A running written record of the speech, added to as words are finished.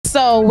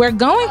So we're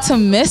going to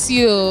miss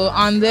you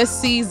on this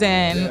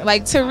season.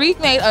 Like, Tariq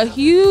made a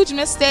huge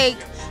mistake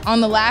on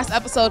the last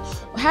episode.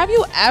 Have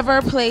you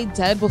ever played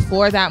dead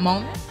before that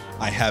moment?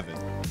 I haven't.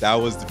 That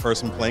was the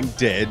first one playing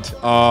dead.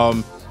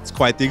 It's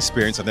quite the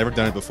experience. I've never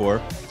done it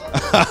before.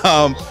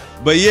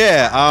 But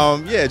yeah,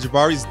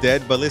 Jabari's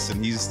dead, but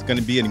listen, he's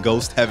gonna be in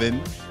ghost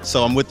heaven.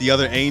 So I'm with the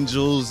other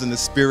angels and the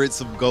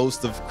spirits of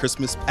ghosts of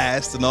Christmas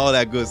past and all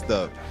that good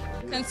stuff.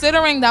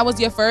 Considering that was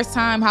your first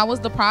time, how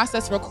was the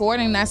process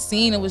recording that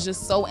scene? It was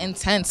just so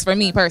intense for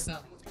me personally.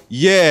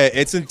 Yeah,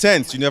 it's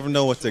intense. You never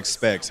know what to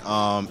expect.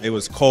 It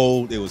was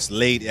cold, it was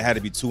late, it had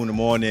to be 2 in the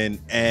morning,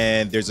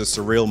 and there's a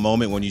surreal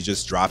moment when you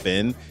just drop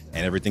in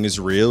and everything is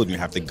real, and you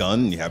have the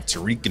gun, and you have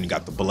Tariq, and you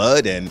got the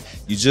blood, and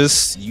you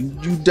just, you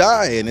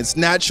die, and it's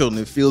natural, and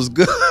it feels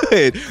good.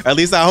 At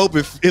least I hope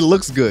it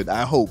looks good.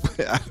 I hope.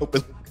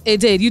 It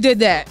did. You did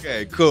that.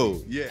 Okay,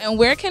 cool. Yeah. And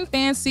where can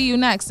fans see you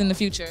next in the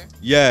future?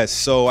 Yes,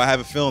 so I have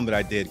a film that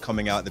I did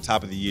coming out at the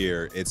top of the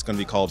year. It's going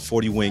to be called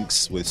 40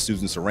 Winks with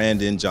Susan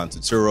Sarandon, John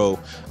Turturro.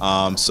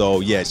 So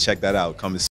yeah, check that out. Come and see.